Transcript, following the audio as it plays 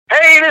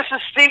is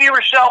Stevie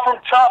Rochelle from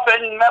Tough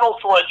and Metal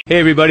Sledge. Hey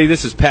everybody,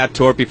 this is Pat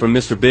Torpy from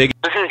Mr. Big.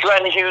 This is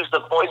Glenn Hughes, the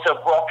voice of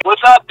rock.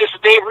 What's up? This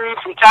is Dave Rude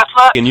from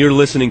Tesla. And you're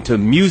listening to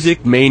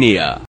Music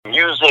Mania.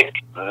 Music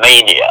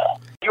Mania.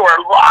 You are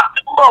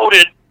locked and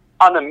loaded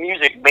on the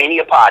Music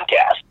Mania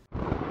podcast.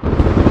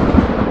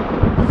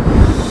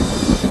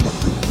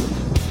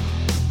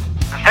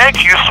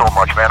 Thank you so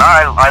much, man.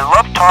 I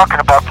love talking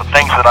about the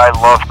things that I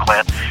love,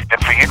 Clint.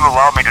 And for you to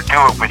allow me to do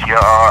it with you,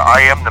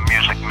 I am the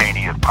Music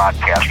Mania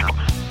podcaster.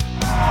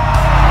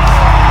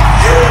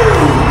 You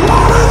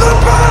wanted the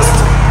best!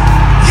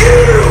 You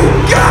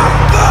got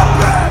the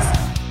best!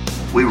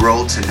 We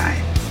roll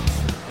tonight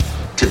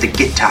to the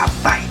guitar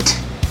bite.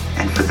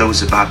 And for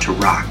those about to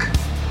rock,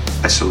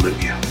 I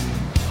salute you.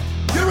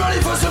 You ready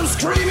for some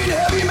screaming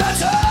heavy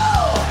metal?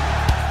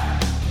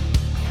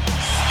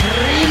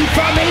 Scream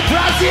for me,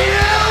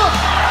 Brazil!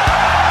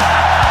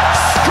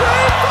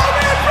 Scream for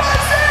me,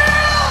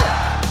 Brazil!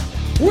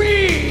 We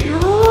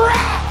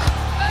rock!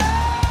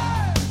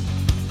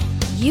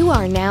 You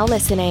are now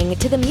listening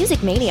to the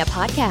Music Mania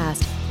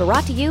podcast,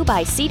 brought to you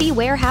by CD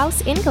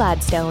Warehouse in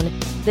Gladstone,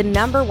 the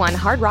 #1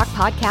 hard rock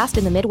podcast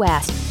in the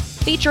Midwest,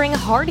 featuring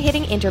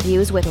hard-hitting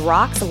interviews with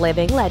rock's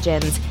living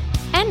legends.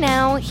 And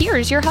now,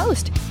 here's your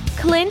host,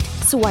 Clint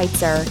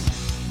Schweitzer.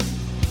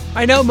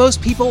 I know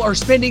most people are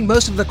spending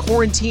most of the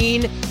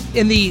quarantine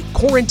in the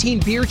Quarantine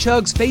Beer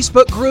Chugs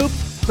Facebook group,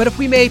 but if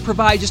we may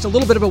provide just a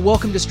little bit of a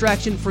welcome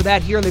distraction for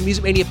that here on the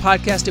Music Mania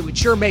podcast, it would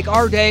sure make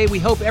our day. We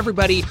hope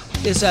everybody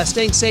is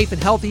staying safe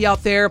and healthy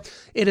out there.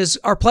 It is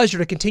our pleasure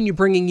to continue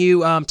bringing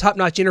you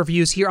top-notch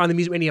interviews here on the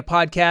Music Mania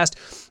podcast.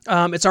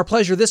 It's our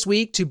pleasure this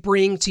week to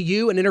bring to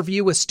you an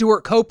interview with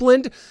Stewart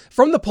Copeland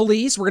from The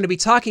Police. We're going to be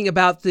talking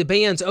about the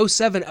band's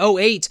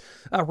 07-08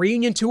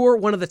 reunion tour,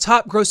 one of the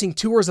top-grossing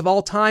tours of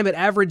all time. It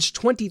averaged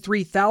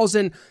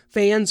 23,000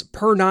 fans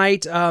per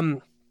night.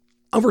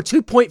 Over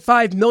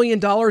 $2.5 million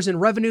in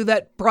revenue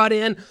that brought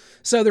in.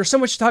 So there's so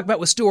much to talk about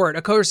with Stewart.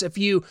 Of course, if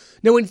you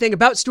know anything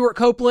about Stewart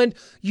Copeland,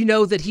 you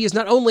know that he is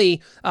not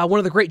only one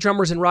of the great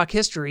drummers in rock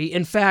history,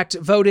 in fact,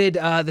 voted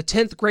the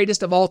 10th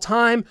greatest of all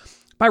time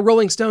by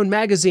Rolling Stone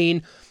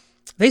magazine.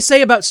 They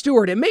say about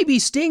Stewart, it may be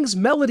Sting's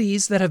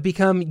melodies that have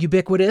become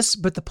ubiquitous,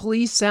 but The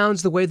Police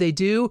sounds the way they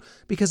do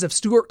because of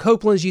Stewart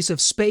Copeland's use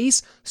of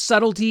space,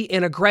 subtlety,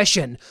 and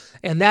aggression.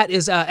 And that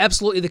is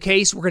absolutely the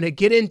case. We're going to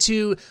get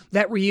into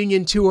that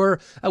reunion tour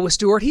with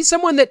Stewart. He's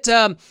someone that,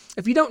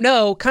 if you don't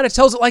know, kind of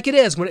tells it like it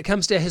is when it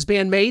comes to his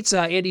bandmates,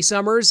 Andy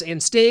Summers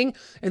and Sting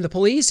and The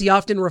Police. He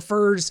often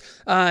refers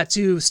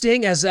to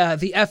Sting as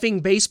the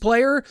effing bass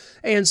player.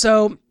 And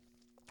so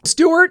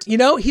Stewart, you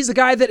know, he's a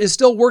guy that is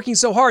still working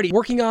so hard. He's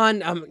working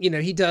on,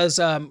 he does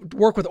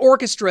work with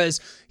orchestras.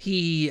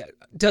 He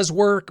does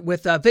work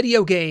with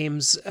video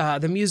games,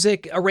 the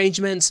music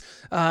arrangements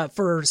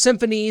for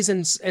symphonies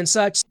and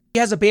such. He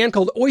has a band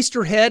called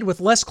Oysterhead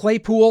with Les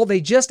Claypool. They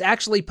just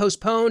actually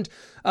postponed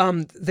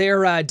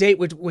their date,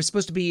 which was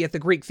supposed to be at the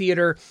Greek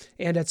Theater,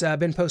 and it's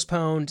been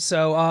postponed.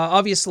 So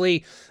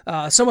obviously,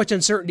 so much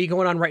uncertainty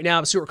going on right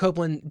now. Stewart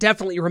Copeland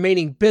definitely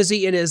remaining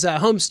busy in his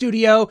home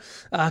studio.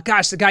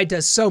 Gosh, the guy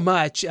does so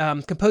much,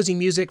 composing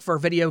music for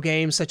video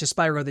games such as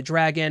Spyro the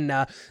Dragon,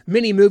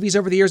 many movies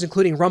over the years,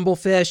 including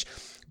Rumblefish.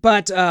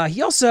 But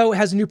he also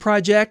has a new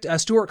project,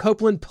 Stewart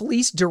Copeland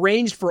Police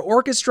Deranged for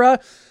Orchestra,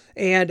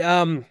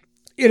 and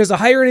it is a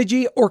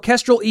higher-energy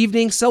orchestral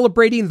evening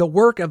celebrating the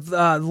work of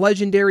the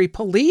legendary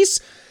Police,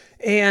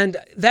 and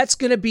that's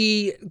going to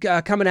be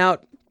coming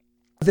out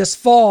this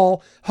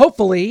fall,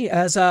 hopefully,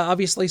 as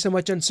obviously so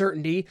much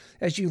uncertainty.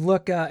 As you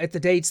look at the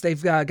dates,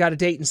 they've got a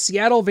date in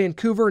Seattle,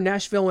 Vancouver,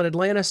 Nashville, and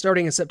Atlanta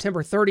starting in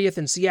September 30th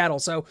in Seattle.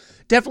 So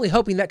definitely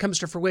hoping that comes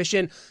to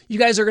fruition. You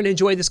guys are going to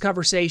enjoy this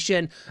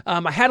conversation.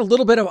 I had a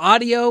little bit of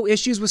audio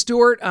issues with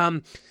Stewart.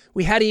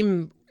 We had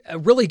him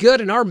really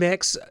good in our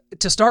mix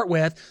to start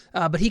with,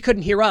 but he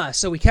couldn't hear us,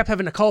 so we kept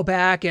having to call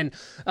back and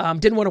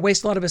didn't want to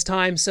waste a lot of his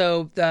time.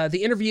 So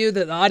the interview,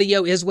 the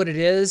audio is what it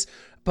is,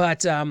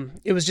 but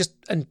it was just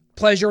a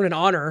pleasure and an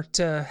honor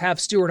to have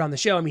Stewart on the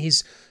show. I mean,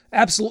 he's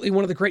absolutely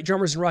one of the great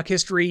drummers in rock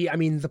history. I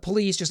mean, The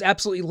Police, just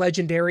absolutely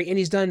legendary, and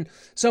he's done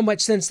so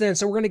much since then.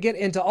 So we're going to get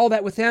into all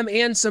that with him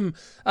and some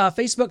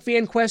Facebook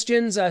fan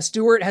questions.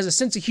 Stewart has a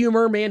sense of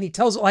humor, man. He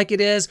tells it like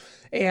it is,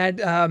 and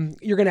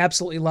you're going to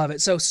absolutely love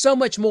it. So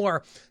much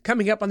more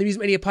coming up on the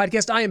Music Mania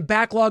podcast. I am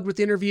backlogged with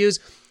interviews,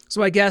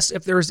 so I guess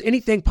if there's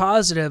anything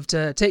positive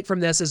to take from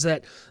this is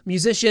that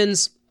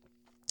musicians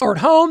are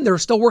at home. They're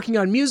still working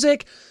on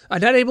music.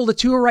 Not able to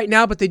tour right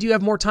now, but they do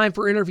have more time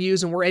for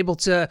interviews, and we're able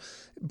to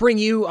bring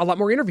you a lot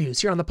more interviews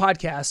here on the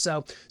podcast.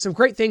 So some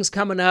great things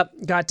coming up.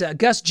 Got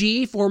Gus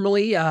G,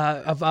 formerly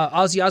of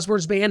Ozzy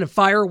Osbourne's band, and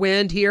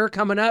Firewind here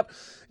coming up.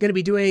 Going to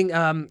be doing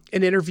an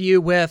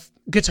interview with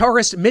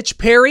guitarist Mitch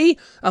Perry,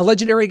 a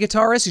legendary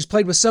guitarist who's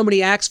played with so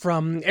many acts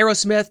from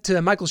Aerosmith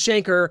to Michael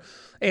Schenker,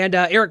 and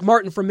Eric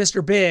Martin from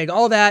Mr. Big.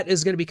 All that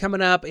is going to be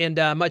coming up and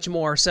much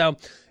more. So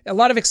a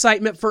lot of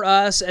excitement for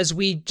us as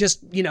we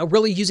just,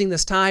 really using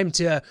this time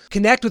to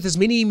connect with as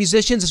many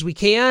musicians as we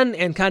can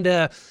and kind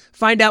of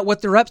find out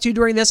what they're up to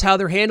during this, how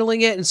they're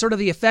handling it, and sort of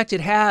the effect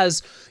it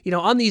has,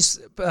 on these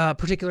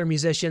particular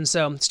musicians.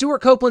 So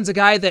Stewart Copeland's a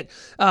guy that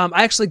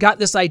I actually got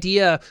this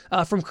idea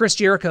from Chris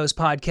Jericho's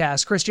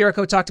podcast. Chris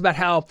Jericho talked about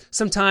how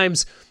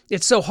sometimes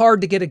it's so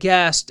hard to get a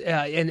guest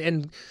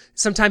and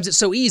sometimes it's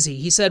so easy.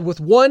 He said with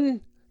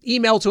one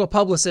email to a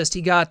publicist,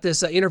 he got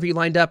this interview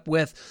lined up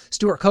with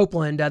Stewart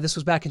Copeland. This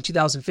was back in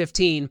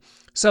 2015.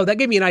 So that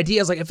gave me an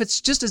idea. I was like, if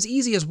it's just as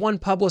easy as one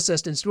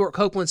publicist and Stewart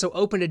Copeland so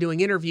open to doing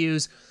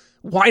interviews,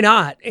 why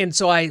not? And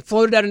so I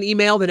floated out an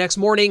email the next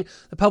morning.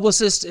 The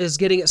publicist is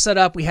getting it set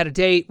up. We had a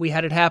date. We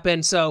had it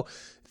happen. So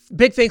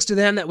big thanks to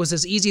them. That was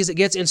as easy as it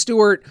gets. And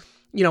Stewart,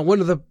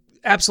 one of the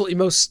absolutely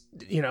most,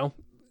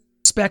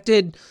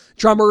 respected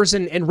drummers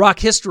in rock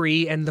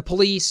history, and the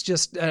Police,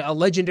 just a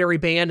legendary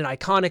band, an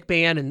iconic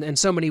band in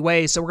so many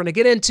ways. So we're going to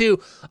get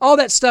into all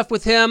that stuff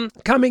with him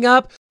coming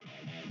up.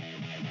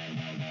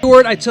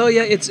 Stewart, I tell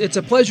you, it's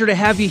a pleasure to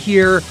have you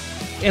here.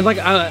 And like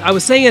I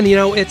was saying,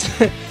 it's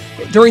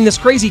during this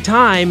crazy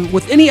time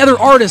with any other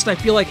artist, I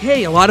feel like,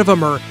 hey, a lot of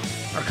them are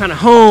kind of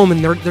home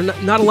and they're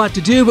not a lot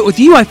to do. But with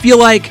you, I feel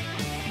like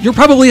you're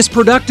probably as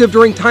productive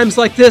during times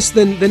like this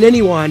than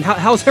anyone.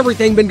 How's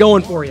everything been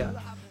going for you?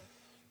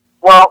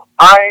 Well,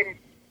 I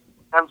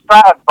am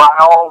sad by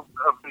all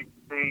of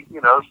the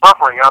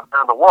suffering out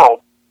there in the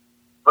world,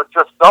 but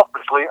just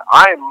selfishly,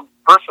 I'm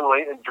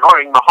personally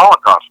enjoying the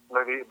Holocaust,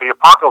 the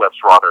apocalypse,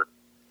 rather.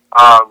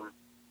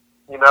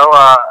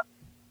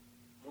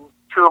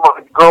 Two of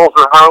my girls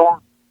are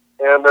home,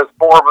 and there's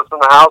four of us in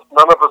the house.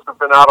 None of us have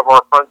been out of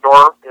our front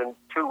door in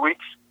 2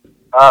 weeks.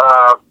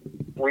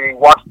 We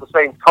watch the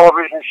same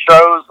television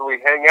shows, we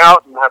hang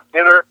out and have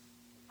dinner.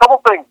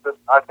 Couple things that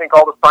I think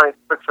all the science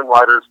fiction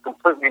writers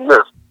completely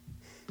missed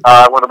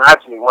when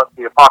imagining what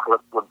the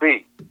apocalypse would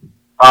be.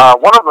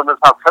 One of them is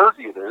how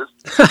cozy it is.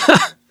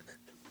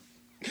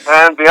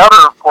 And the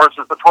other, of course,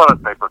 is the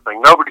toilet paper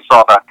thing. Nobody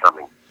saw that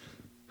coming.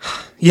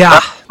 Yeah.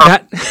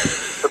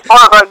 As far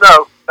as I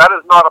know, that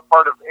is not a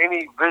part of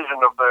any vision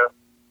of the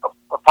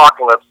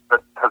apocalypse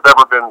that has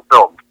ever been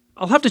filmed.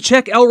 I'll have to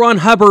check L. Ron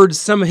Hubbard's,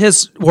 some of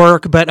his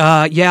work, but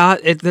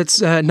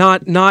that's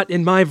not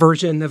in my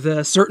version of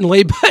this,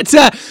 certainly. But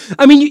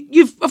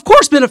you've of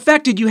course been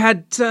affected. You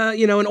had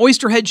an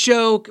Oysterhead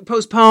show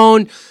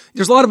postponed.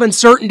 There's a lot of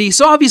uncertainty,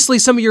 so obviously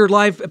some of your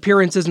live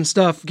appearances and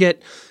stuff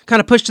get kind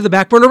of pushed to the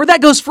back burner. But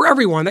that goes for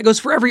everyone. That goes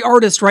for every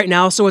artist right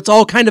now. So it's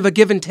all kind of a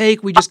give and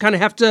take. We just kind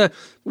of have to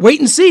wait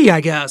and see,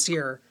 I guess.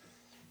 Here.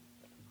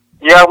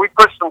 Yeah, we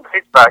pushed some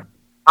dates back.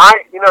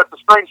 It's a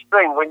strange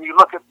thing when you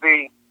look at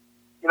the.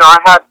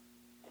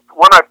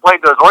 When I played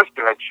those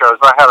Oysterhead shows,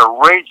 I had a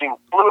raging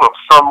flu of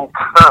some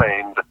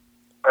kind,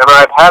 and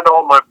I've had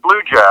all my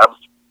flu jabs,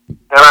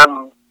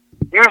 and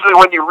usually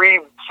when you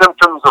read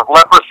symptoms of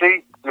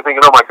leprosy, you're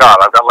thinking, oh my God,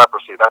 I've got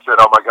leprosy, that's it,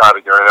 oh my God,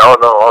 and you're in,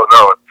 oh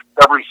no,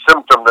 every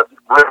symptom that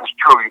rings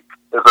true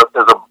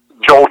is a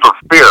jolt of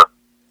fear.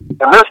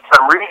 And this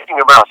time, reading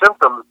about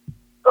symptoms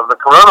of the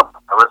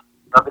coronavirus,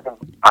 I'm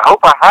thinking, I hope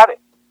I had it.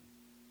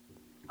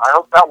 I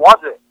hope that was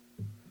it.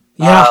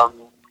 Yeah.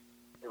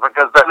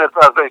 Because then it's,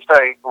 as they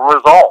say,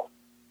 resolved.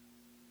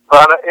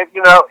 But,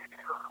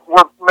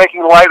 we're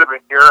making light of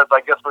it here, as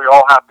I guess we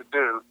all have to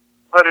do.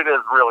 But it is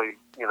really,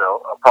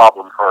 a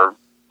problem for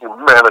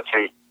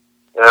humanity.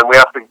 And we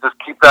have to just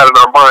keep that in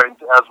our minds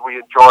as we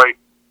enjoy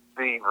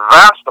the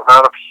vast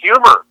amount of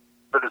humor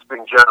that is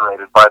being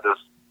generated by this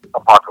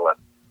apocalypse.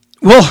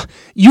 Well,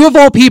 you of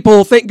all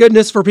people, thank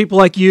goodness for people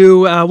like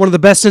you, one of the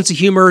best sense of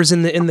humors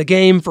in the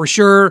game for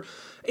sure.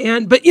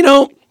 But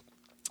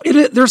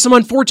there's some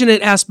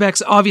unfortunate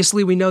aspects.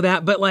 Obviously, we know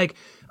that, but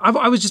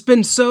I was just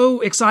been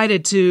so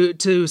excited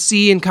to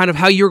see and kind of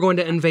how you're going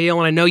to unveil.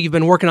 And I know you've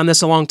been working on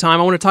this a long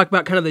time. I want to talk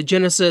about kind of the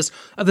genesis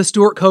of the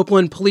Stewart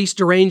Copeland Police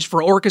Deranged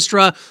for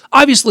Orchestra.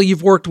 Obviously,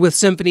 you've worked with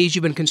symphonies.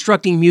 You've been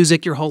constructing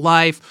music your whole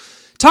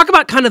life. Talk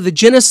about kind of the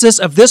genesis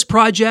of this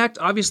project.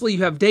 Obviously,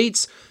 you have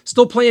dates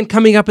still planned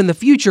coming up in the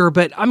future,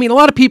 but a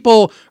lot of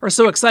people are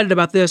so excited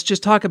about this.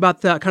 Just talk about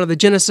the kind of the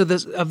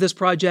genesis of this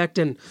project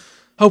and.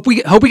 Hope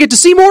we get to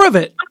see more of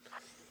it.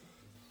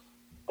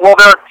 Well,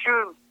 there are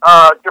two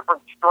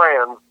different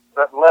strands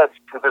that led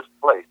to this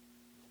place.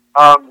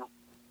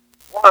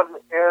 One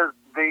is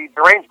the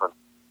derangements,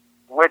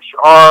 which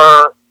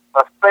are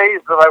a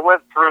phase that I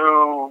went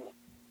through,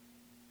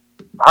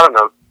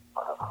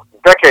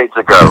 decades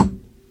ago,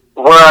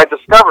 where I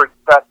discovered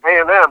that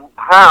A&M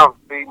have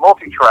the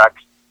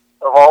multi-tracks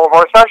of all of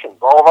our sessions,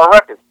 all of our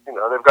records.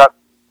 They've got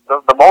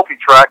the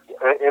multi-track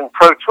in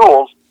Pro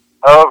Tools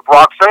of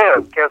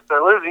Roxanne, Can't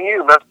Stand Losing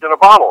You, Message in a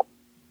Bottle.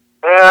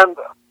 And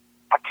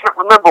I can't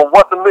remember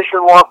what the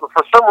mission was, but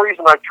for some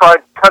reason I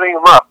tried cutting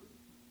them up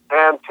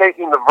and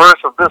taking the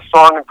verse of this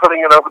song and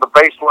putting it over the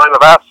bass line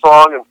of that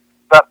song, and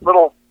that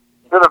little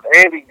bit of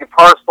Andy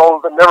guitar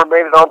solo that never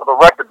made it onto the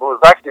record, but was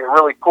actually a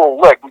really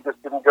cool lick. We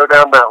just didn't go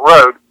down that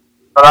road.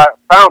 But I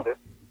found it,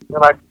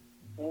 and I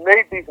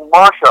made these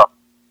mosh-ups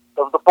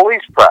of the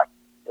Police track,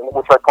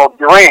 which I called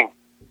Deranged.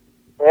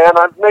 And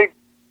I've made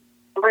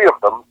 3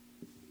 of them.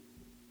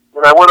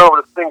 And I went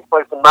over to Sting's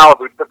place in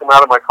Malibu, took him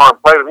out of my car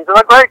and played with him. He said,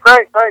 oh,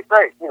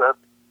 great. You know,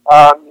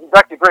 he's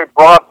actually very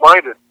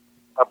broad-minded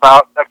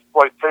about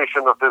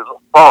exploitation of his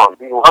songs.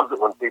 He loves it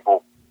when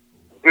people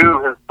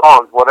do his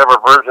songs, whatever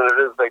version it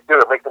is they do.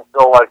 It makes him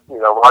feel like, you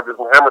know, Rodgers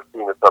and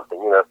Hammerstein or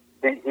something, you know.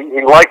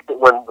 He likes it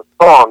when the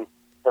song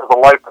has a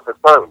life of its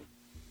own.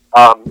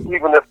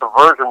 Even if the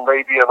version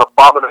may be an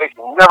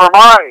abomination. Never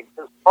mind,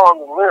 his song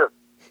will live.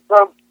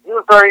 So he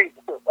was very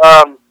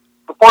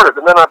supportive.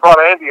 And then I brought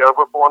Andy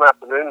over for one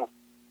afternoon, and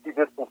he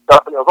did some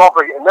stuff, and it was all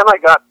very. And then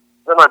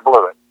I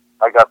blew it.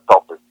 I got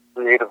selfish,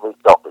 creatively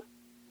selfish.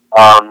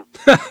 And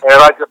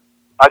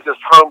I just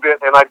homed it,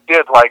 and I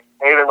did like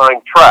 8 or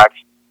 9 tracks.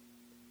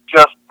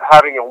 Just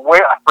having a way,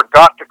 I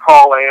forgot to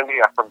call Andy.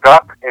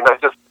 And I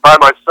just by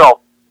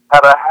myself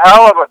had a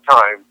hell of a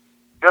time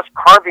just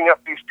carving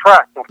up these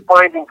tracks and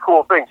finding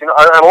cool things. You know,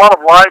 and a lot of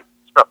live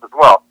stuff as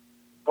well.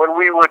 When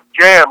we would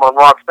jam on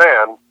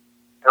Roxanne,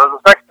 there was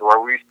a section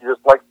where we used to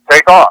just like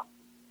take off.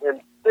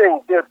 And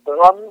Sting did some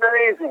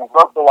amazing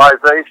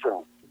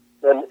vocalization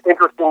and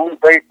interesting new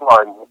bass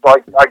lines. So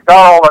I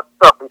got all that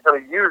stuff and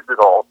kind of used it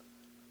all.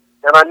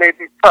 And I made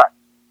these tracks.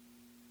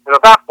 And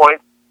at that point,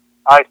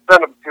 I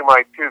sent them to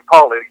my 2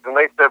 colleagues, and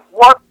they said,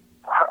 what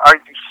are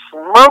you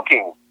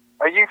smoking?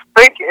 Are you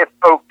thinking it's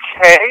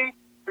okay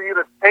for you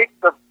to take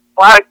the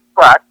 5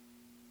 tracks,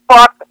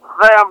 fuck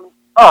them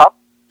up,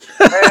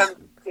 and,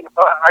 you know,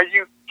 are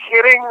you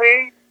kidding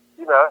me?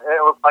 You know, and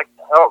it was like,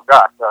 oh,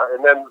 gosh.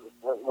 And then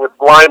with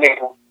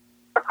blinding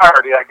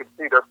clarity, I could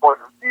see their point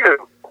of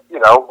view. You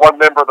know, one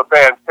member of the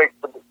band takes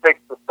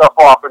the stuff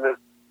off in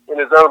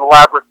his own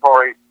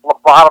laboratory,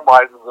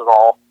 lobotomizes it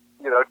all,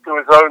 you know, to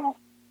his own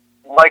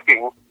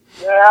liking.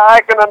 Yeah,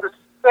 I can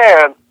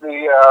understand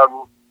the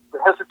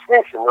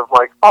hesitation of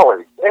my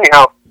colleagues.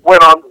 Anyhow,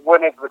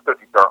 went into the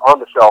cookie jar, on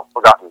the shelf,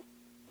 forgotten.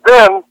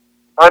 Then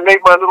I made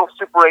my little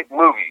Super 8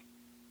 movie,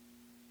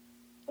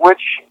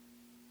 which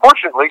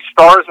fortunately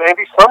stars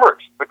Andy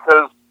Summers,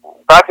 because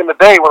back in the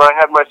day when I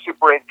had my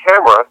Super 8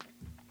 camera,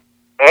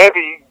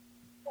 Andy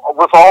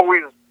was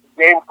always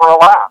game for a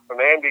laugh, and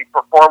Andy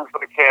performed for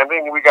the candy,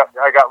 and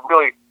I got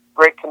really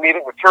great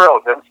comedic material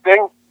with him.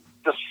 Sting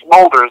just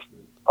smolders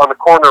on the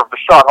corner of the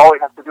shot. All he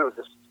has to do is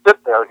just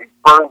sit there, and he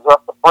burns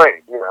up the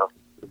frame, you know.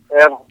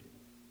 And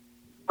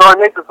so I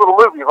made this little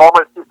movie of all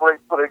my Super 8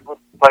 footage, which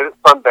played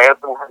at Sundance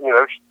and, you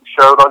know,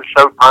 showed on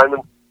Showtime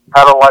and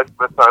had a life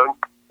of its own.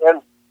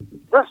 And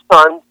this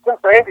time, since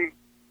Andy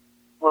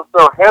was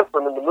so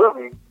handsome in the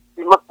movie,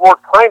 he looked more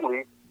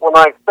kindly when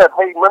I said,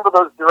 hey, remember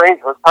those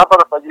derangements? How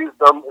about if I used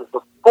them as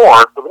the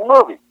score for the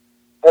movie?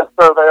 And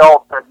so they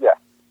all said yes.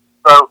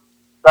 So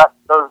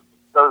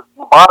those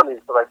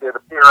lobotomies that I did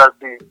appear as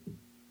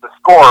the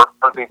score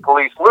for the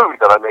police movie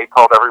that I made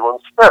called Everyone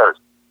Spares.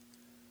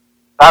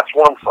 That's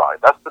one side.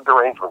 That's the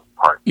derangement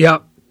part.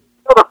 Yep.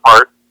 The other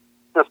part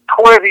is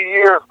 20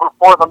 years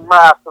before the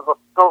mass as a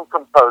film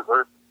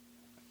composer,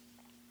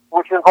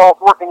 which involves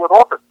working with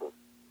orchestras.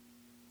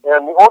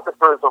 And the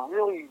orchestra is a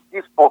really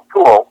useful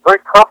tool, very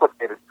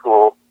complicated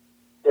tool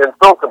in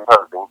film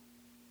composing.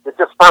 It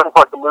just sounds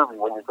like a movie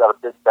when you've got a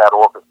big bad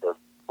orchestra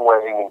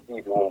swaying and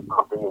heaving and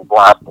pumping and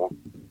blasting.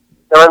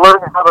 And I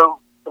learned how to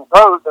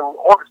compose and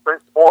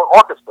orchestrate for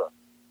orchestra,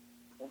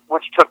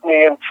 which took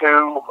me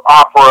into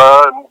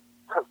opera and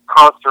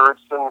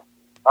concerts, and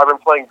I've been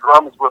playing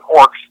drums with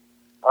orcs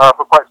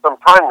for quite some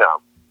time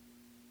now.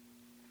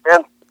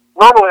 And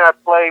normally I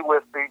play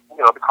with the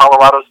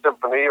Colorado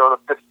Symphony or the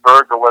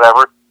Pittsburgh or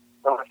whatever,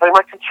 and I play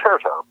my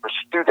concerto for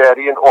Stu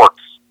Daddy and Orcs.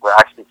 Well,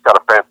 actually, it's got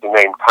a fancy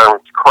name,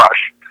 Tyrant's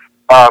Crush.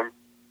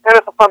 And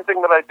it's a fun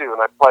thing that I do,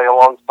 and I play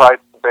alongside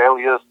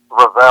Sibelius,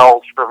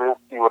 Ravel,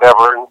 Stravinsky,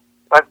 whatever, and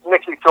that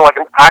makes me feel like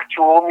an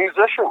actual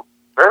musician.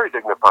 Very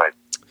dignified.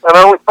 And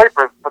I only play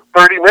for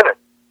 30 minutes,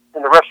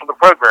 and the rest of the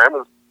program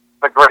is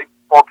the great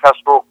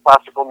orchestral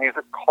classical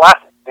music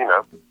classics, you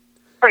know.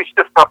 Pretty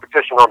stiff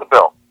competition on the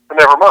bill, but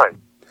never mind.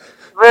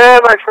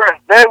 Then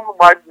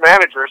my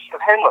manager said,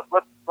 hey, look,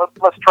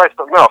 let's try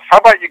something else. How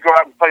about you go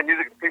out and play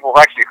music that people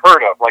have actually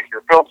heard of, like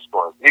your film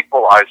scores,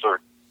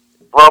 Equalizer,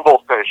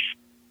 Rumblefish,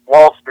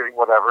 Wall Street,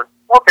 whatever.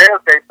 Okay,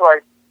 so I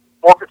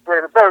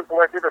orchestrated those, and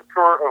I did a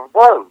tour of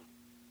those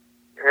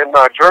in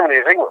Germany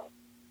and England,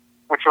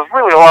 which was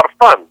really a lot of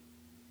fun.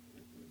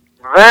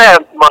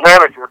 Then my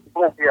manager,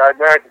 Flinty-eyed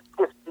manager,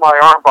 twisted my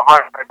arm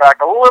behind my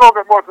back a little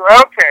bit more.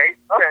 Okay,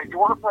 you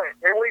want to play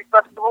Italy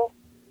Festival?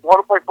 You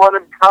want to play Blood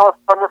and Palace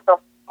Summer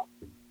Festival?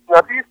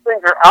 Now, these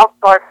things are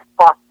outside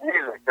pop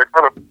music. They're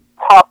kind of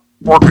pop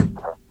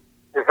orchestra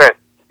events.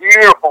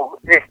 Beautiful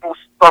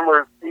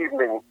summer's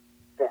evening.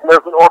 And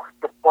there's an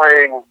orchestra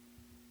playing,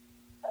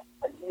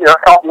 you know,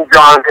 Elton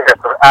John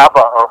hits or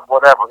ABBA or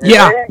whatever.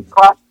 Yeah. It ain't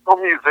classical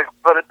music,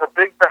 but it's a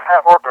big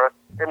bad orchestra,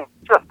 and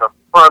it's just a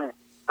fun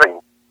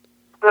thing.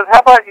 So how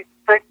about you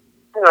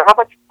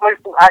play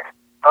some action?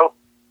 Oh,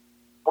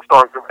 well,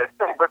 songs are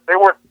thing, but they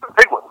weren't the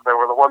big ones. They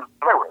were the ones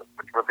that I were,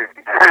 which were the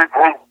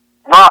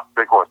not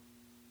big ones.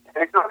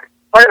 And he goes,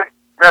 play the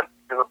message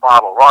in the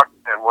bottle, rock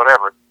and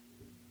whatever.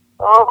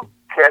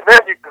 Okay, then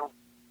you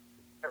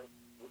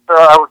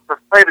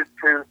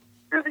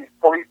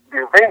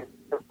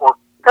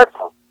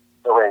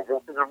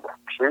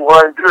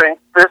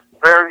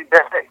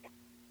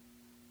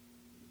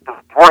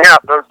point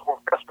out those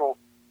orchestral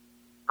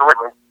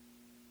arrangements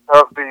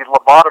of the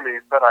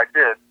lobotomies that I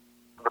did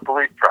for the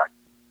police track.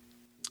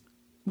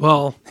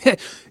 Well,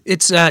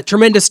 it's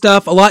tremendous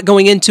stuff, a lot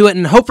going into it,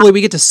 and hopefully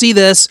we get to see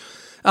this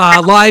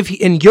live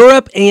in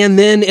Europe and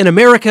then in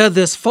America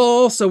this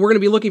fall, so we're going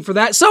to be looking for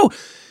that. So,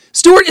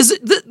 Stewart,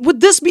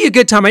 would this be a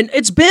good time?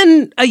 It's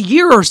been a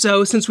year or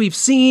so since we've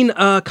seen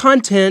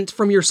content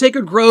from your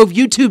Sacred Grove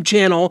YouTube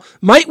channel.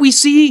 Might we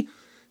see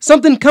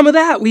something come of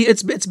that?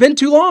 It's been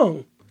too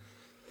long.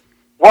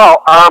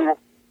 Well,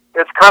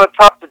 it's kind of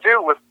tough to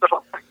do with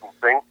social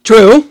distancing.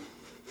 True.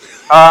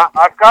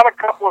 I've got a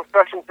couple of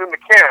sessions in the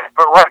can,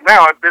 but right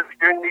now I'm busy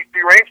doing these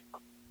arrangements.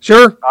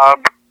 Sure.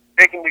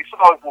 Taking these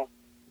songs and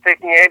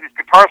taking Andy's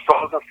guitar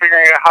solos and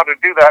figuring out how to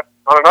do that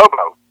on an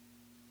oboe.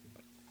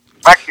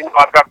 Actually, no,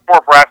 I've got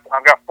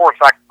four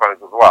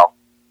saxophones as well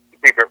to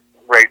keep it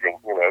raising.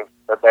 You know,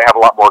 that they have a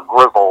lot more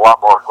grizzle, a lot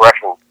more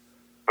aggression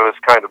for this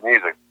kind of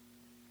music.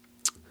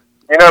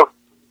 You know,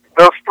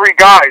 those three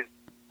guys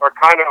are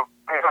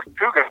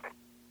two guys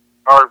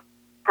are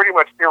pretty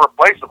much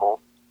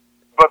irreplaceable.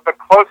 But the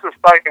closest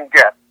I can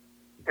get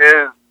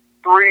is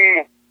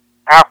 3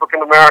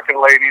 African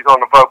American ladies on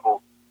the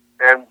vocals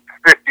and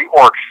 50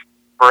 orcs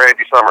for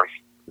Andy Summers.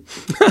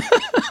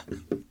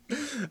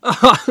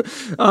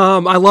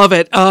 I love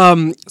it.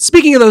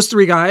 Speaking of those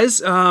 3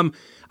 guys,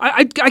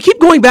 I keep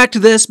going back to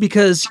this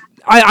because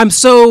I'm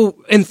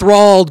so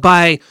enthralled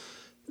by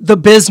the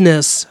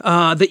business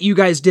that you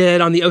guys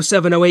did on the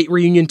 07-08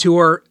 reunion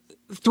tour.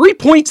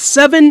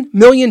 3.7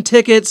 million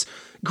tickets,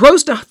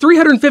 grossed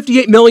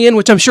 $358 million,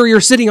 which I'm sure you're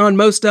sitting on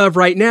most of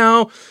right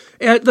now.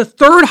 The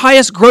 3rd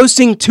highest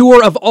grossing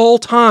tour of all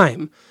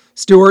time.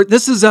 Stewart,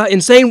 this is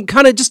insane.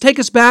 Kind of just take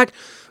us back.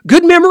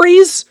 Good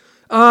memories,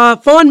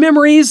 fond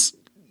memories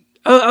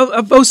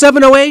of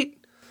 07-08?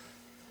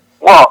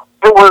 Well,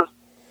 it was,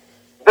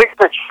 big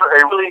picture,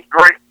 a really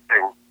great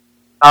thing.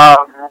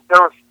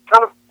 There was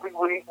kind of,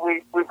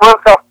 we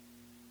broke up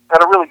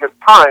at a really good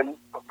time,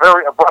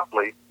 very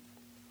abruptly,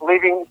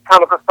 leaving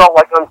kind of, it felt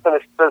like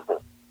unfinished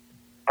business.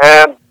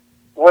 And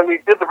when we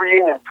did the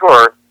reunion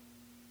tour,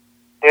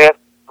 it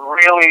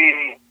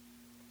really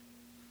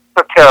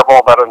took care of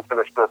all that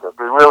unfinished business.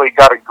 We really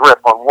got a grip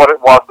on what it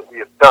was that we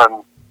had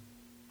done.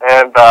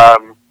 And,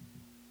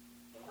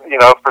 you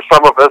know, for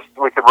some of us,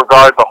 we could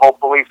regard the whole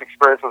police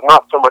experience as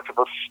not so much of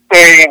a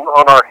stain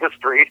on our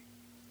history,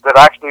 that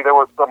actually there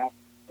was some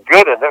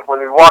good in it. When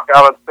we walk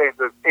out on stage,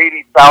 there's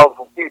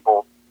 80,000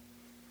 people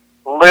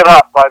lit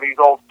up by these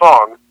old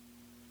songs.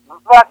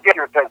 That gets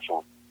your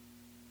attention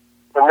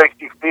and makes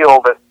you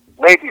feel that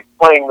maybe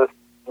playing this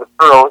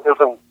material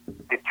isn't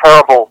a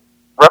terrible,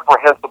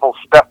 reprehensible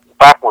step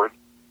backwards,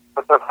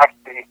 but there's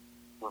actually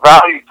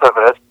value to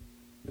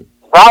this,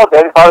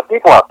 validated by the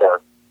people out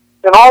there.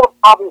 And all the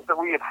problems that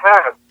we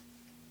had,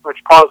 which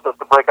caused us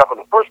to break up in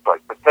the first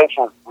place, the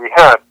tensions we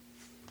had,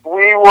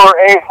 we were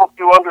able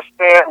to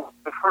understand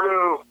the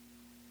true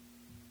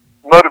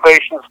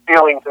motivations,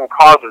 feelings, and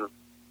causes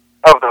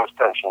of those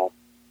tensions.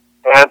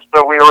 And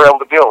so we were able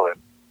to deal with it.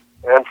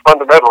 And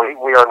fundamentally,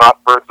 we are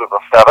not birds of a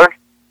feather.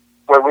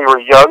 When we were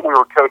young, we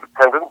were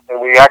codependent, and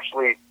we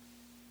actually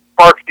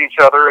sparked each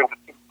other into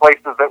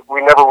places that we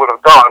never would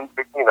have gone,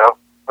 you know,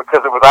 because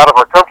it was out of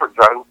our comfort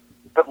zone.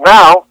 But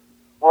now,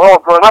 we're all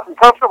grown up and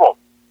comfortable,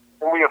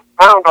 and we have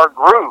found our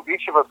groove.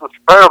 Each of us has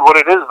found what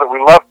it is that we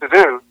love to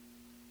do,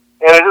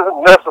 and it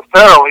isn't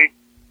necessarily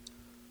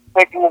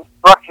taking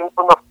instruction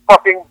from a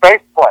fucking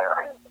bass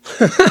player.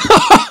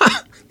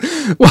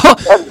 Well,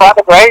 and by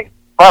the way,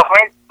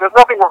 there's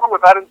nothing wrong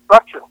with that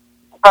instruction.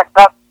 In fact,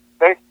 that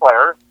bass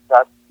player,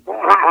 that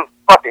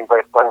fucking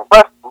bass player in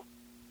question,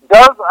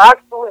 does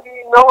actually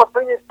know a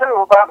thing or two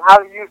about how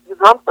to use the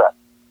drum set.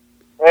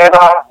 And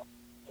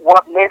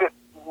what made it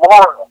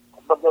more,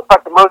 in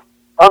fact, the most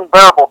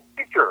unbearable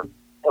feature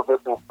of this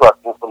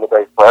instruction from the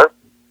bass player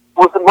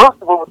was that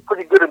most of it was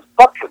pretty good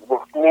instruction,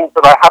 which means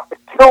that I have to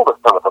kill the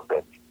son of a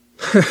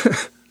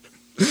bitch.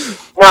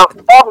 Now,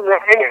 the problem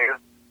is,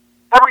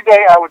 every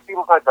day I would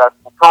do my best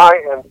to try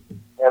and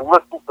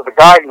listen to the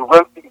guy who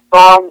wrote these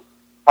songs,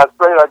 has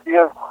great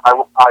ideas. I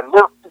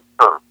live to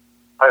serve.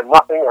 I am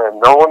nothing, I am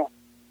no one.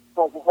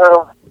 So,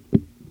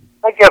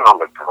 I get on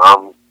the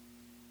drums,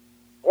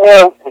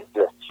 and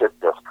shit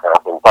just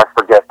happens. I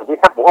forget.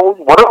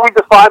 What did we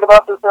decide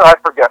about this there? I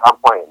forget. I'm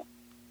playing.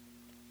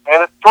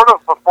 And it's sort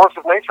of a force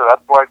of nature.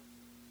 That's what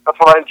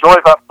I enjoy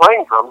about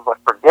playing drums. I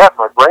forget.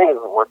 My brain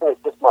isn't working.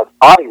 It's just my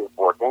body is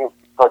working.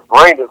 My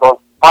brain is on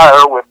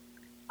fire with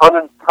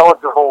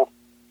unintelligible,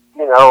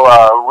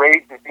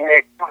 rage and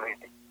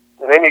inactivity.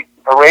 In any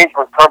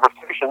arrangement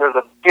conversation, there's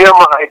a dim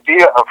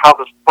idea of how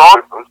the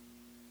song goes,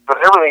 but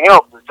everything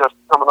else is just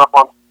coming up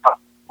on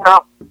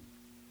top.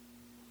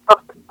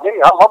 Me,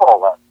 I love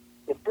all that.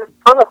 If you're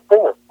trying to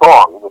sing a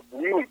song with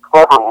really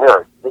clever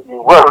lyrics that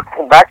you wrote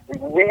and actually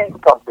mean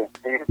something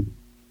to you,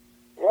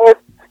 it's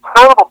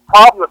kind of a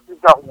problem if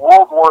you've got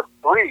World War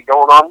III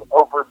going on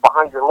over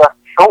behind your left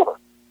shoulder.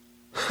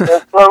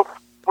 And so,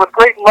 with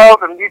great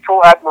love and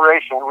mutual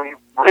admiration, we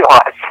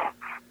realize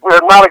we're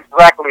not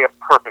exactly a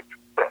perfect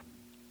fit.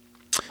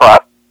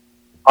 but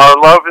our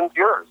love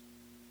endures.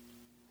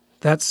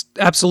 That's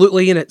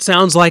absolutely, and it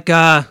sounds like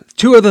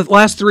two of the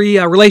last three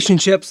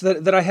relationships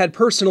that I had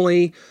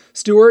personally,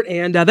 Stewart,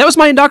 and that was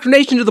my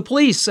indoctrination to the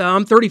police.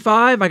 I'm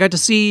 35. I got to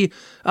see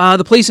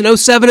the police in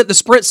 2007 at the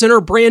Sprint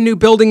Center, brand new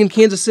building in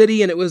Kansas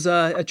City, and it was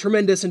a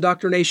tremendous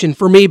indoctrination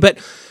for me. But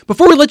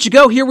before we let you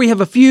go, here we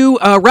have a few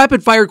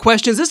rapid fire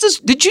questions.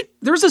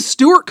 There's a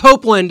Stewart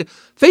Copeland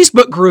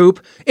Facebook group,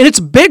 and it's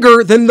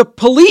bigger than the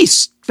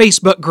police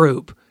Facebook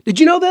group. Did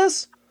you know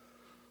this?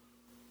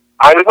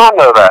 I did not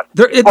know that.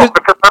 Because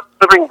that's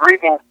a living,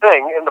 breathing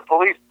thing, and the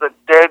police, the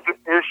dead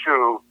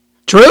issue.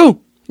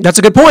 True. That's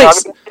a good point.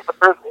 It's a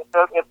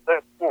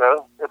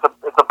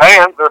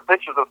band. There are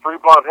pictures of three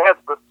blonde heads,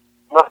 but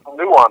nothing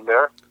new on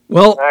there.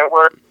 Well,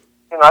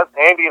 and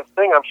Andy and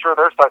Sting, I'm sure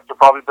their sites are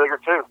probably bigger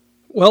too.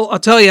 Well, I'll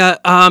tell you.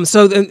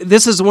 So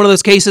this is one of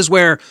those cases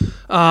where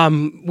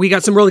we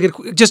got some really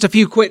good, just a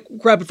few quick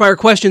rapid fire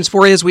questions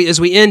for you as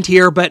we end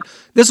here. But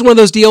this is one of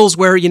those deals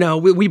where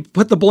we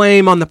put the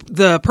blame on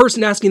the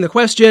person asking the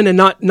question and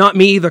not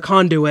me, the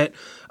conduit.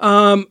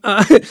 One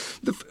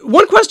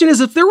question is,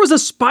 if there was a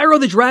Spyro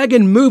the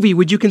Dragon movie,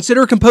 would you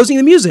consider composing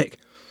the music?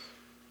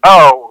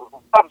 Oh,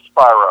 love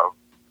Spyro.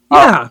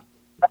 Yeah.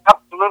 I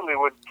absolutely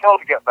would kill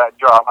to get that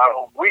job. I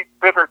will weep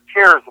bitter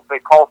tears if they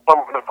call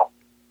someone else.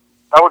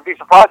 I would be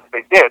surprised if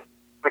they did,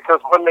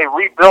 because when they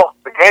rebuilt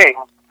the game,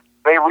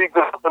 they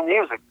rebuilt the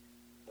music.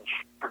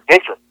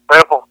 Ridiculous.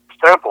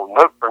 Sample,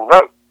 note for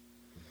note.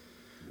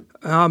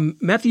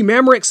 Matthew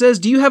Mamrick says,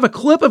 do you have a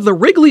clip of the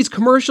Wrigley's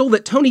commercial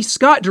that Tony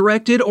Scott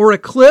directed, or a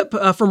clip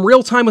from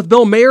Real Time with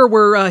Bill Mayer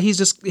where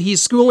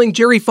he's schooling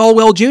Jerry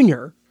Falwell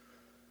Jr.?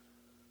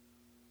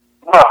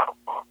 No.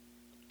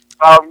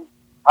 I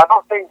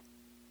don't think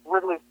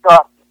Ridley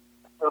Scott,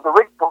 the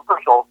Wrigley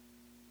commercial,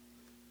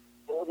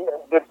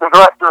 the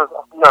director is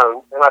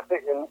known, and I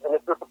think, and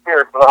it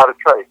disappeared without a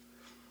trace.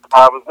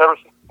 I was never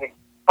seen.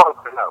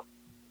 No.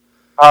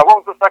 What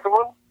was the second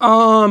one?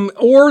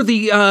 Or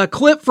the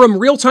clip from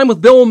Real Time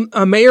with Bill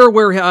Mayer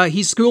where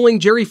he's schooling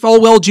Jerry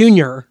Falwell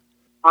Jr.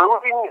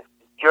 Schooling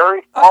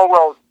Jerry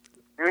Falwell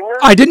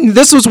Jr.?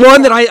 This was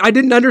one that I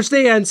didn't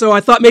understand, so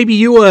I thought maybe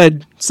you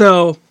would.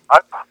 So.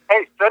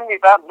 Hey, send me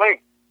that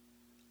link.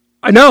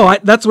 I know.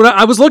 That's what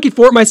I was looking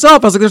for it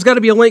myself. I was like, there's got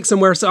to be a link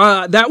somewhere.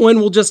 So that one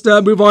we'll just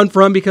move on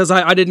from, because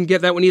I didn't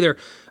get that one either.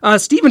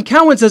 Stephen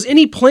Cowan says,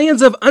 any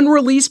plans of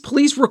unreleased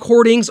police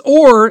recordings,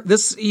 or,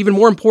 this even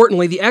more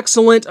importantly, the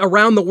excellent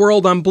Around the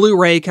World on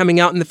Blu-ray coming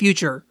out in the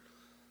future?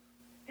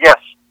 Yes.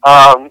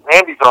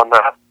 Andy's on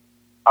that.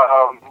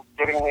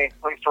 Getting the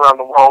police around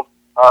the world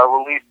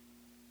released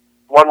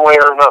one way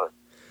or another.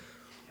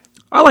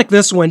 I like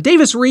this one.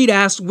 Davis Reed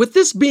asked, with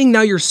this being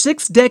now your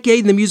 6th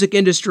decade in the music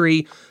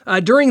industry,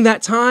 during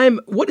that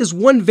time, what is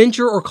one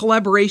venture or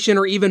collaboration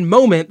or even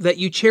moment that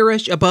you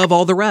cherish above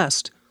all the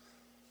rest?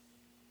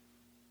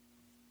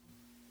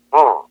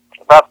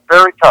 That's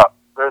very tough.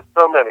 There's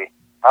so many.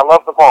 I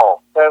love them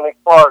all. Stanley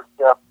Clarke,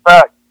 Jeff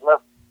Beck, Les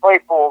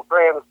Claypool,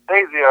 Trey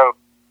Anastasio.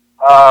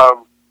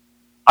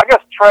 I guess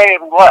Trey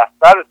and Les.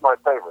 That is my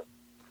favorite.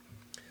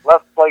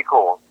 Les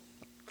Claypool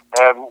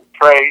and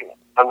Trey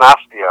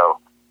Anastasio.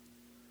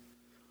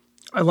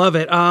 I love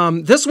it.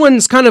 This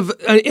one's kind of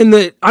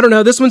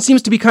this one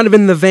seems to be kind of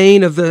in the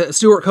vein of the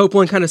Stewart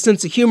Copeland kind of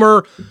sense of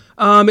humor.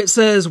 It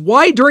says,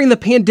 why during the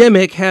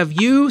pandemic have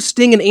you,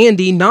 Sting, and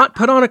Andy not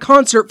put on a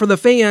concert for the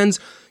fans?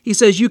 He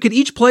says you could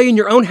each play in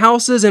your own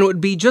houses and it would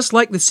be just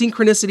like the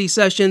Synchronicity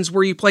sessions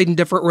where you played in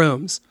different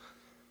rooms.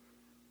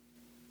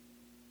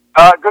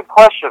 Good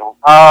question.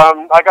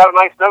 I got a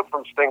nice note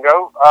from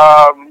Stingo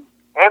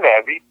and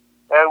Andy,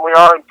 and we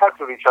are in touch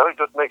with each other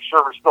just to make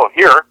sure we're still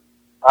here.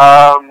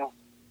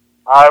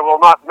 I will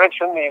not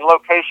mention the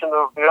location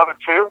of the other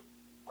two,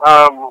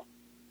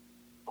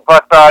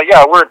 but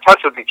we're in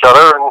touch with each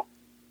other,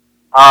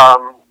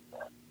 and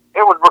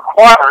it would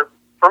require,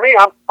 for me,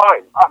 I'm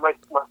fine. My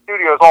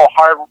studio is all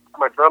hired,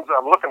 my drums,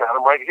 I'm looking at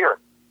them right here.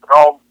 They're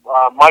all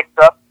mic'd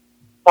up,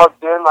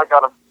 plugged in. I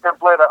got a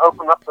template, I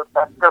open up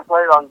that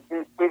template on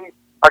DC.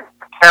 I got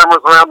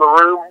cameras around the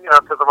room,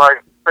 because of my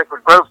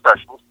Sacred Grove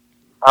sessions.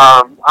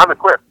 I'm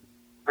equipped.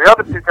 The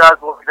other two guys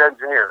will be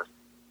engineers.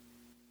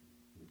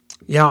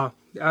 Yeah,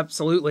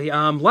 absolutely.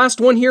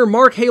 Last one here.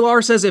 Mark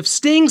Halar says, if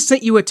Sting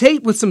sent you a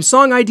tape with some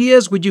song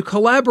ideas, would you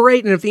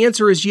collaborate? And if the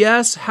answer is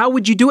yes, how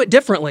would you do it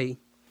differently?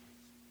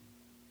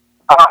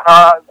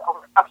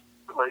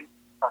 Absolutely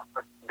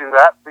do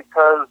that,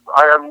 because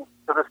I am,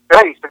 to this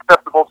day,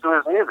 susceptible to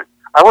his music.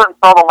 I went and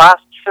saw The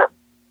Last Ship,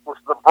 which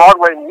is the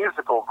Broadway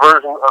musical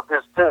version of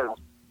his tunes,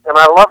 and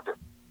I loved it.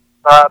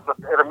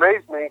 It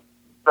amazed me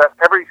that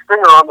every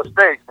singer on the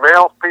stage,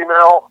 male,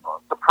 female,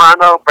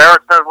 soprano,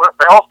 baritone,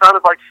 they all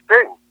sounded like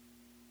Sting.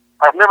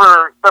 I've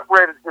never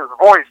separated his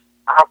voice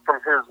out from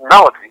his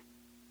melody,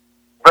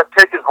 but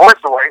take his voice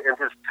away, and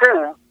his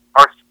tunes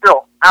are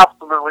still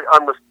absolutely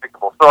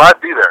unmistakable. So I'd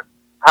be there.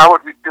 How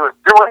would we do it?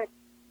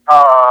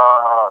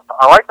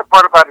 I like the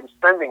part about him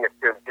sending it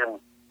to him.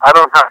 I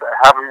don't have to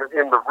have him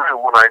in the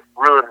room when I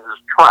ruin his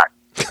track.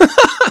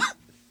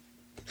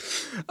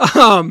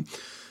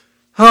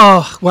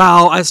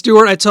 Wow,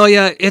 Stewart, I tell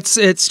you,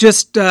 it's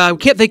just we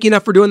can't thank you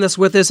enough for doing this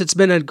with us. It's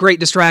been a great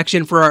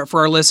distraction for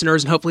our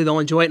listeners, and hopefully they'll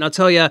enjoy it. And I'll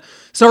tell you,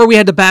 sorry we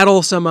had to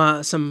battle some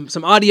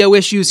audio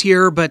issues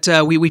here, but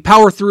we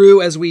power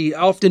through as we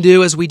often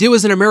do, as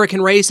an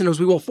American race, and as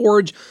we will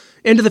forge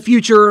into the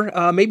future.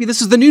 Maybe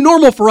this is the new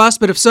normal for us,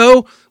 but if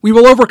so, we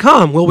will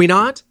overcome. Will we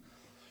not?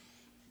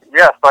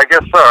 Yes, I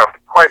guess so. I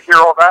didn't quite hear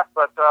all that,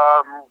 but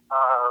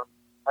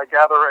I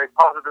gather a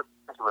positive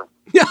sentiment.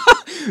 Yeah,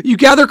 you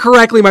gather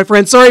correctly, my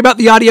friend. Sorry about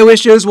the audio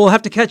issues. We'll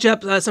have to catch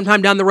up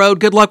sometime down the road.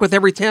 Good luck with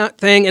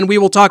everything, and we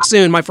will talk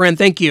soon, my friend.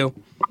 Thank you.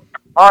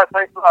 All right,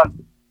 thanks a lot.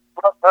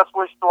 Best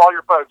wishes to all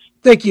your folks.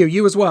 Thank you.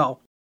 You as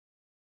well.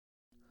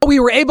 We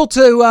were able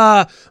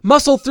to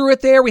muscle through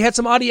it there. We had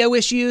some audio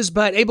issues,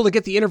 but able to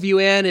get the interview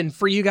in. And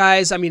for you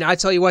guys, I mean, I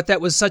tell you what,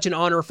 that was such an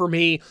honor for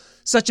me.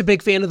 Such a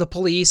big fan of the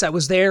Police. I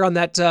was there on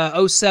that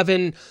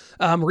 07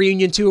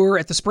 reunion tour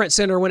at the Sprint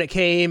Center when it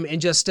came.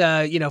 And just,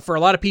 for a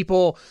lot of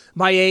people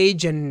my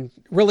age and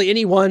really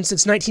anyone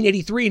since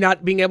 1983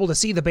 not being able to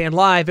see the band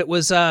live, it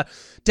was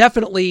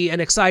definitely an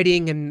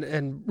exciting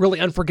and really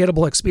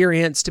unforgettable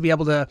experience to be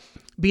able to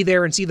be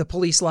there and see the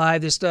Police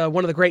live. Just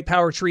one of the great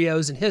power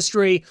trios in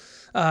history.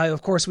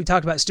 Of course, we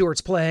talked about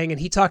Stewart's playing,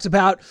 and he talked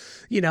about,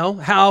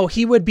 how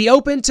he would be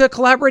open to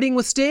collaborating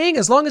with Sting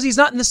as long as he's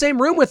not in the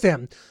same room with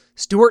him.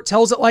 Stewart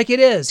tells it like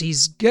it is.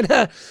 He's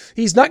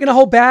not gonna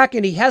hold back,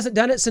 and he hasn't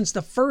done it since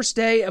the first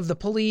day of the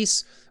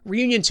Police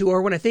reunion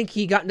tour, when I think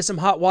he got into some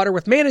hot water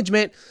with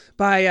management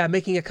by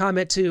making a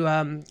comment to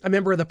a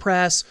member of the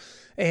press,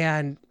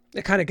 and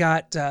it kind of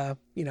got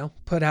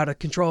put out of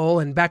control.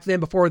 And back then,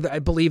 before I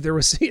believe there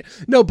was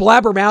no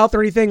blabbermouth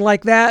or anything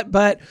like that,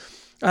 but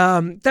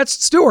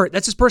that's Stewart.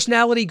 That's his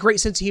personality.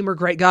 Great sense of humor.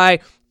 Great guy.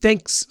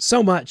 Thanks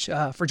so much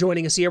for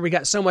joining us here. We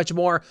got so much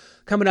more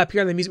coming up here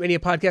on the Music Mania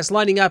podcast.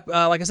 Lining up,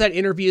 like I said,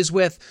 interviews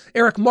with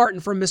Eric Martin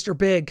from Mr.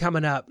 Big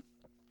coming up.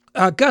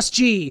 Gus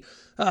G,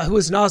 who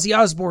is in Ozzy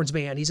Osbourne's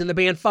band. He's in the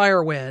band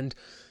Firewind.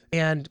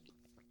 And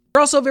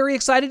we're also very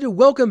excited to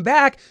welcome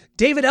back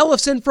David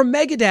Ellefson from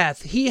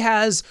Megadeth. He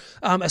has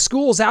a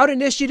Schools Out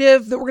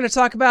initiative that we're going to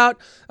talk about,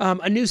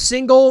 a new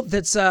single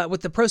that's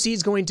with the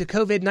proceeds going to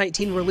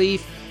COVID-19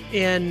 relief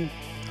in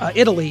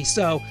Italy.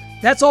 So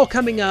that's all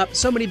coming up.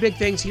 So many big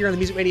things here on the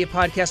Music Mania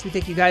podcast. We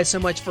thank you guys so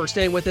much for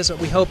staying with us.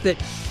 We hope that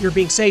you're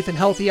being safe and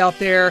healthy out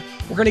there.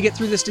 We're going to get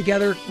through this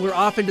together. We're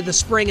off into the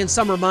spring and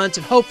summer months,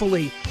 and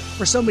hopefully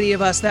for so many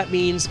of us, that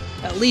means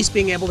at least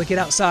being able to get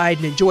outside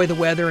and enjoy the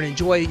weather and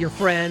enjoy your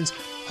friends.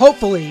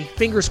 Hopefully,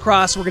 fingers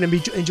crossed, we're going to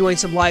be enjoying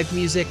some live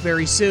music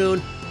very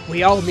soon.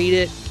 We all need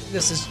it.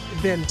 This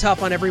has been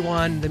tough on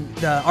everyone,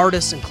 the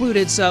artists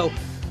included, so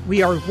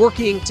we are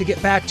working to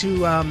get back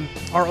to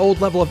our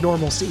old level of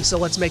normalcy, so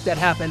let's make that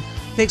happen.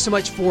 Thanks so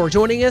much for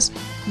joining us.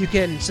 You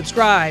can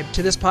subscribe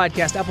to this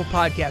podcast, Apple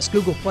Podcasts,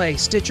 Google Play,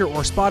 Stitcher,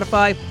 or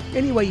Spotify.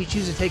 Any way you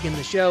choose to take in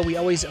the show, we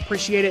always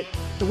appreciate it.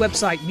 The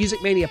website,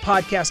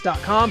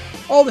 musicmaniapodcast.com.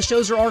 All the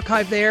shows are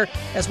archived there,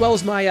 as well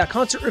as my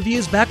concert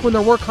reviews. Back when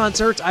there were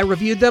concerts, I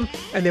reviewed them,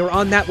 and they were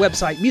on that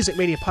website,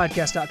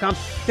 musicmaniapodcast.com.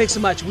 Thanks so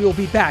much. We will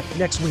be back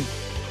next week.